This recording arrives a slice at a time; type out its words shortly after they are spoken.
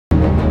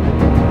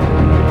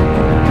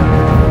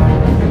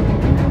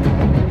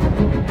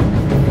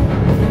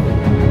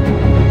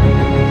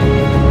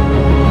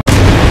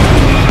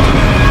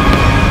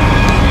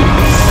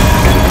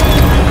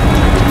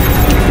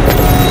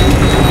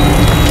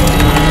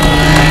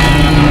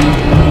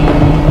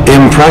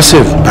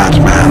impressive,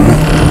 Batman.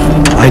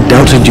 I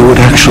doubted you would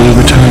actually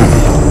return.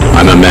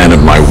 I'm a man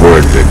of my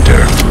word, Victor.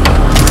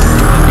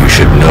 You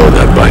should know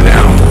that by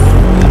now.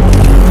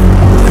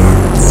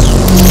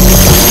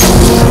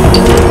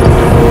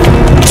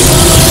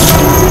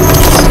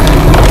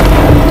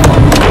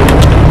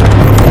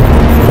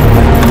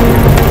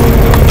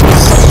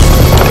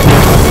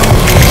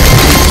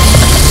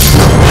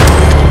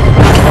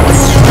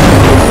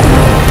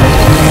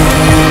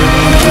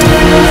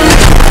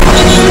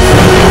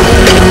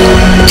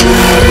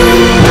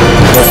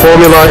 The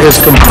formula is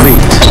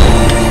complete.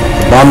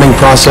 The bonding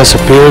process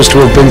appears to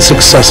have been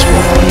successful.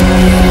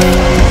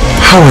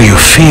 How are you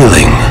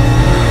feeling?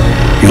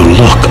 You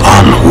look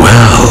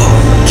unwell.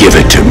 Give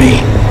it to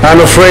me. I'm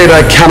afraid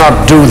I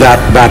cannot do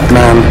that,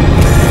 Batman.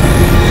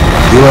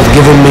 You have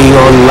given me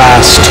your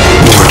last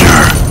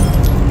order.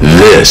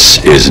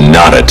 This is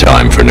not a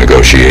time for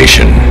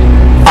negotiation.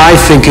 I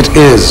think it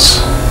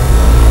is.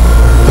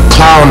 The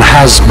clown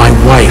has my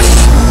wife.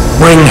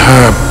 Bring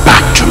her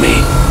back to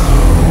me.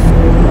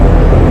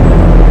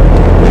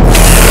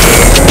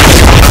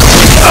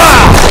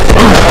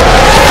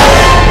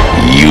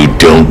 You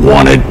don't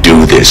want to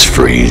do this,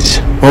 Freeze.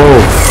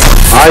 Oh,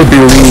 I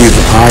believe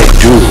I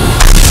do.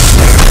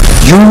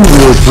 You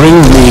will bring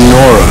me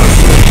Nora,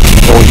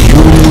 or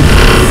you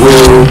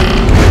will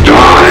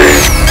die.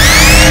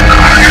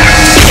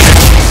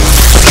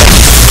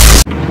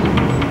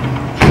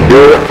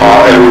 You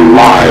are in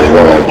my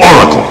world.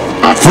 Oracle!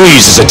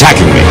 Freeze is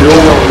attacking me.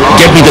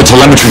 Get me the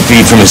telemetry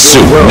feed from his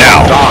suit,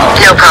 now.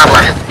 No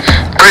problem.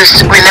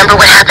 Bruce, remember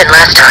what happened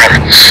last time.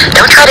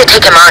 Don't try to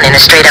take him on in a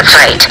straight-up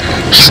fight.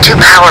 He's too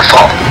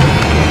powerful.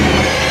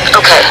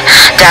 Okay,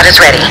 data's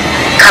ready.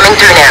 Coming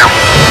through now.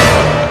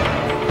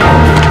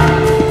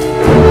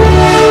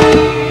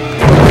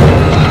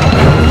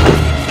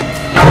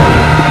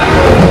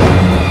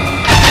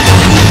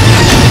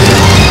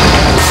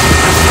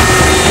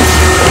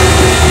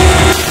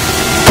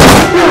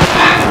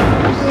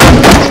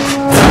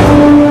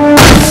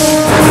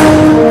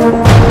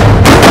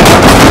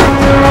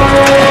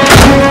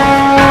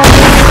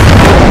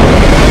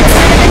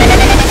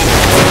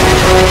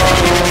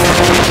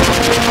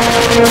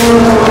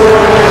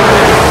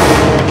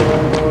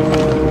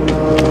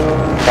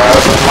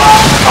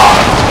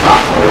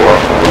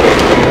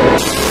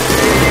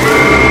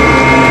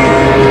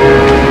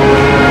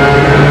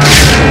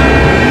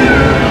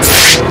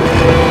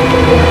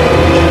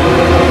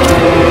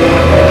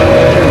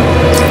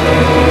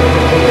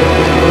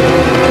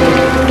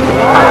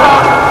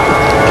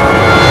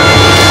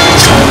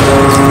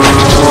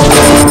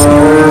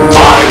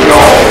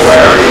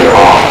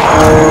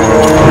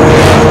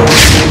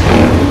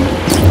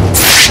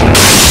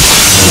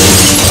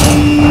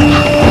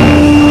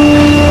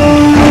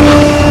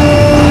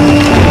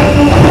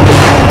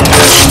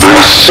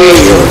 See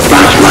you,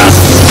 Batman.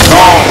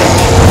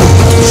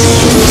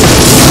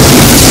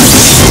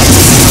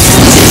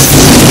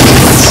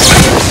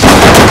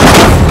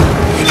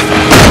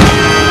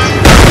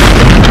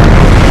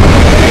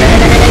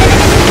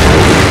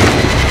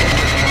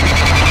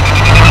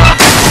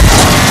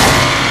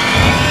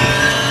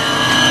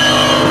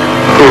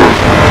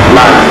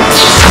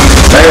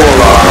 They will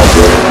not help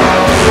you.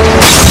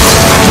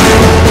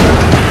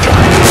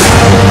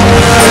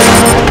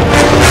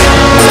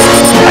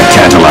 I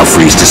can't allow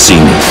Freeze to see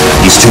me.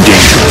 He's too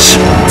dangerous.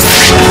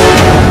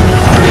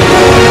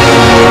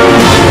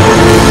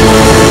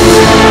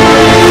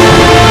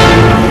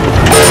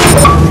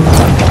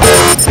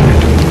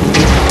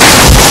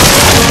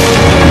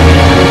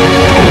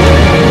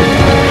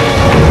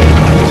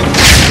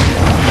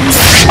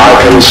 I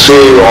can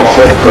see your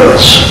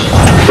footprints.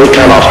 We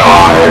cannot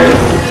hide.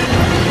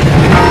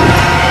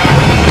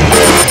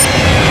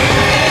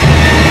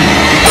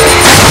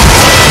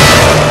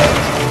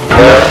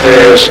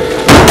 There is...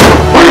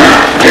 Where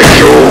did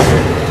you...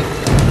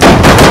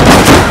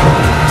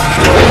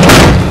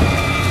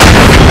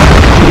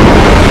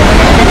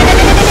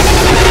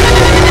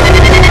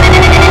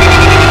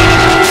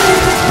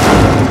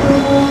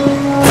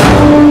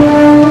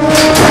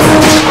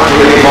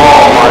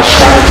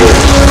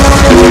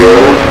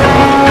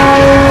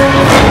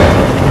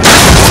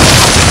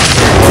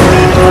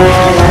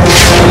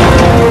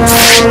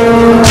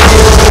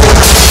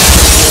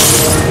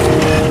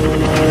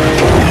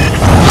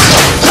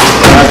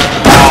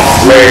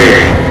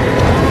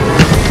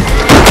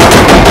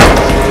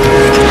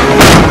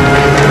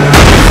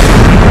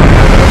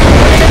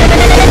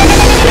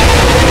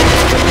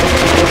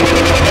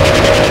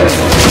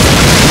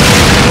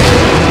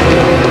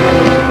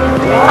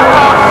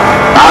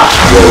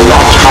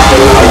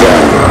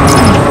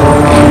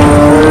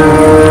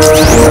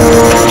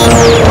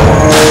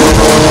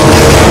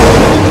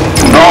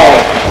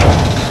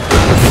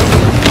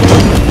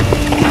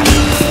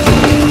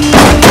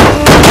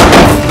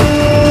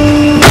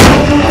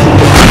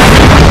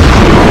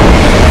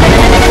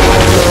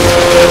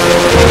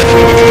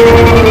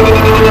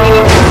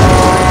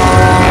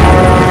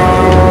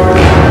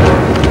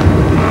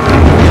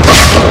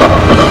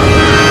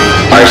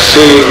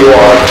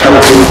 are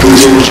attempting to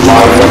use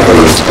my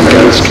weapons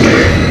against me.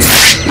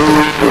 Do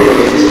you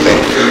really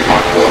think I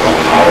will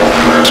allow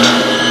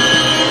that?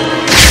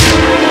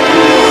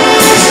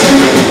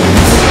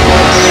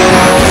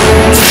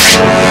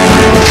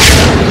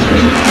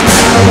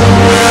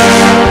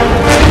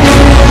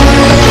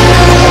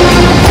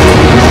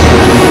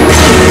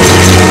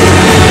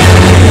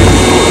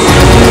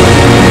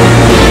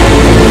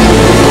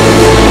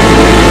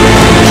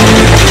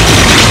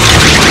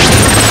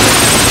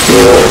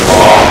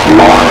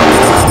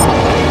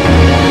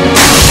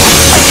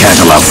 I can't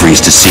allow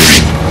Freeze to see me.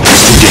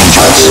 It's too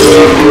dangerous.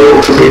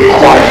 You to be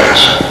quiet.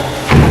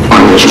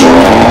 I was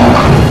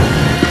wrong.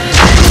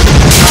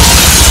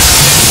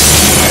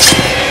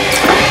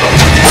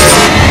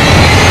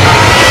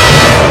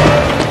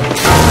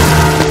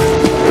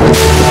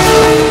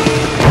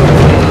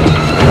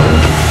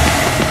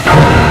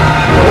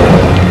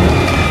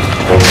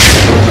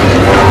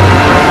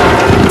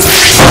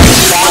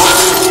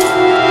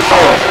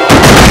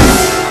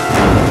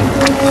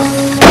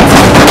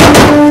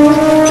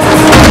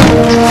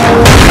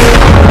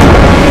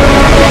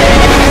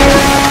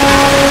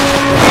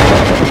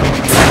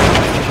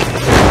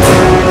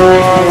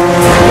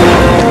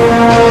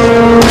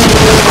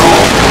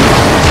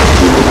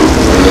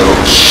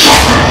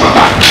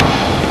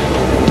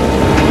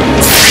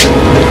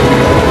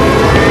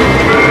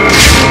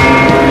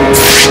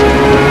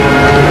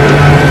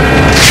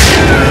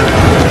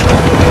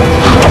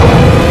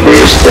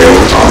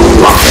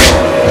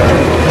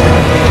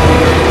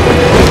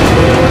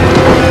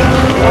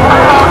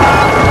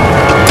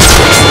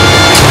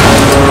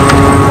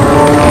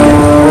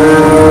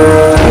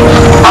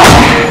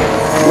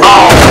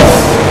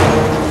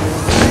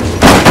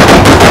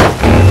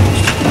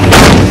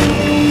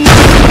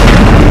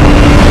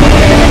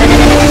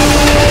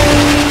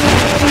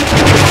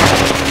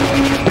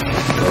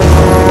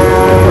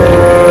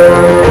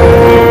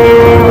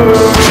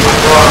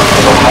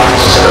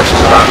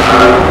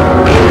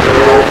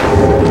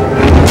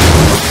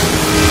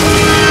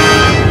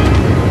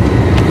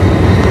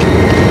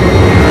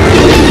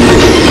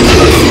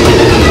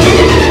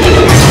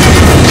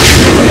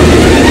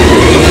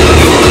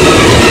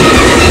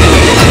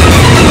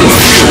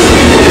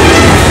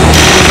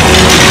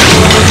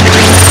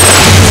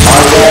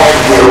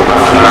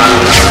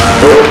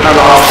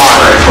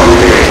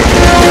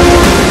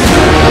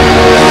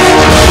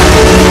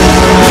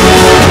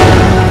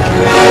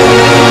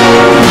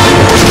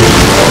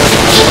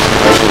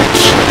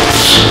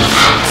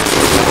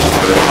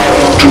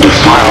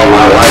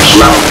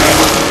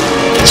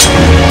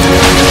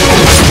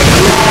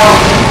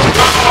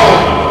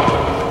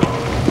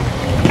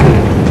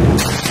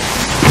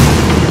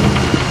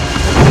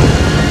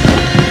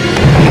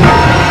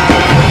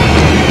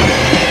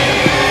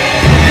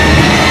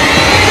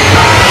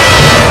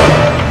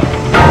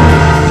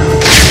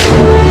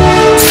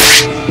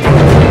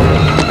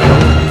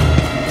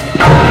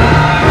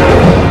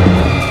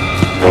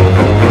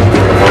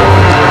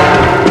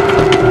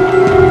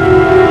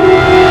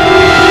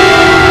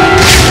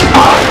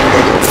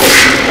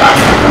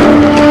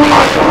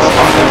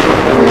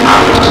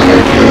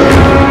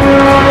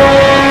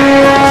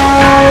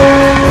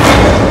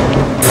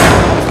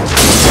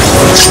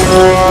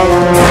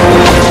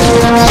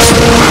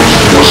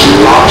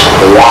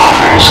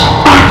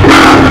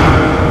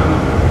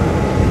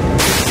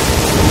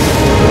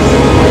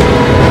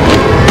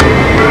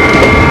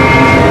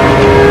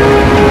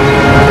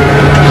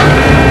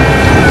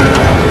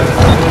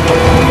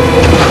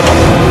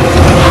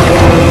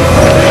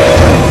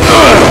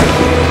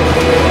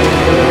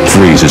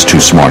 Freeze is too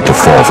smart to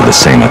fall for the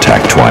same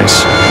attack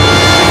twice.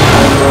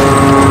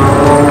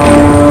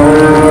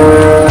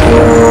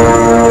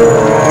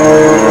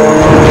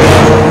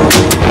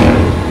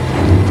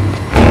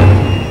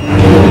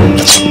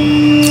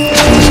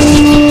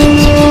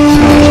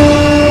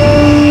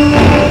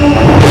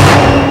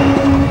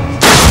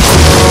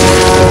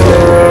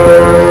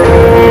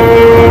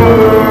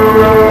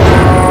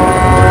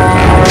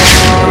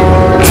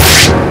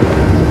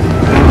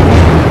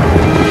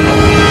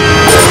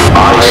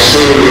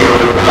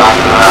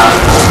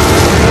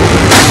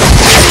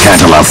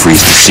 Can't allow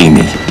Freeze to see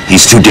me.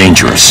 He's too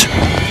dangerous.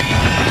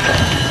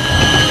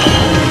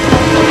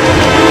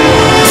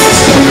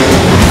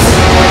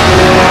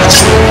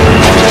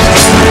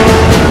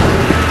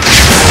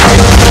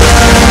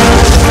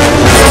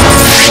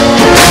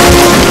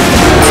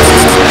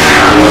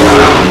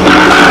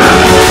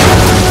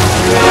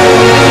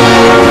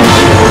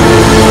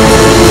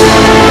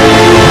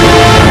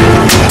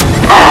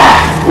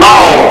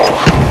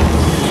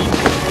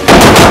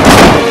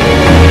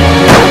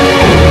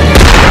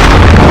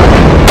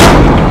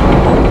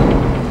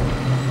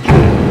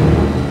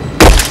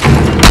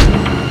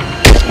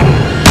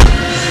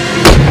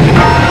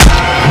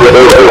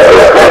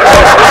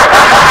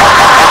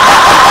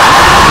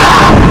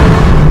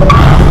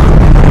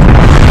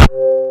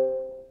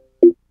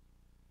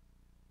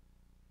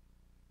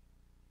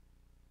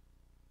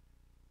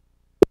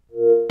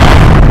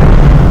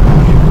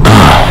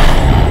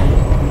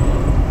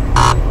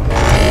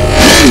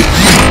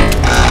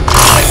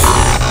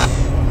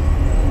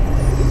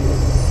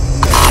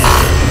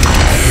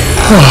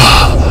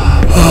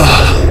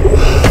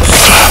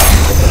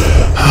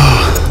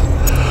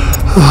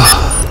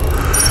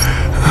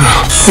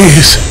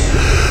 Please,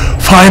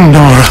 find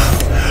Nora.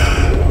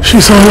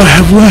 She's all I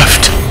have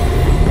left.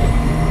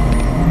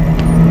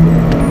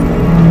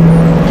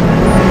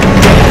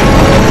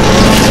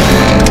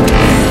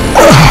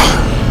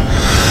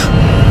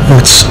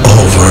 It's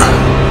over.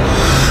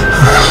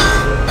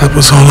 That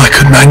was all I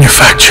could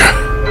manufacture.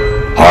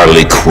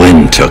 Harley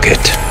Quinn took it.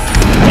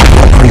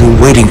 What are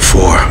you waiting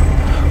for?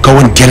 Go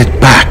and get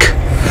it back.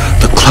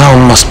 The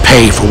clown must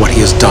pay for what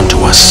he has done to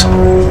us.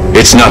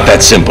 It's not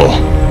that simple.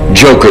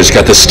 Joker's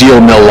got the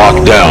steel mill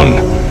locked down.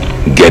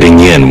 Getting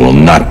in will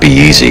not be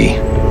easy.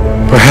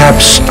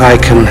 Perhaps I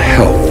can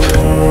help.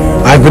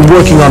 I've been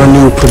working on a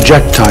new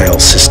projectile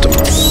system.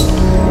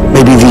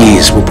 Maybe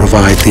these will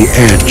provide the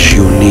edge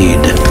you need.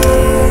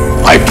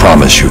 I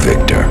promise you,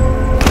 Victor,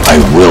 I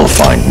will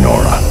find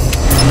Nora.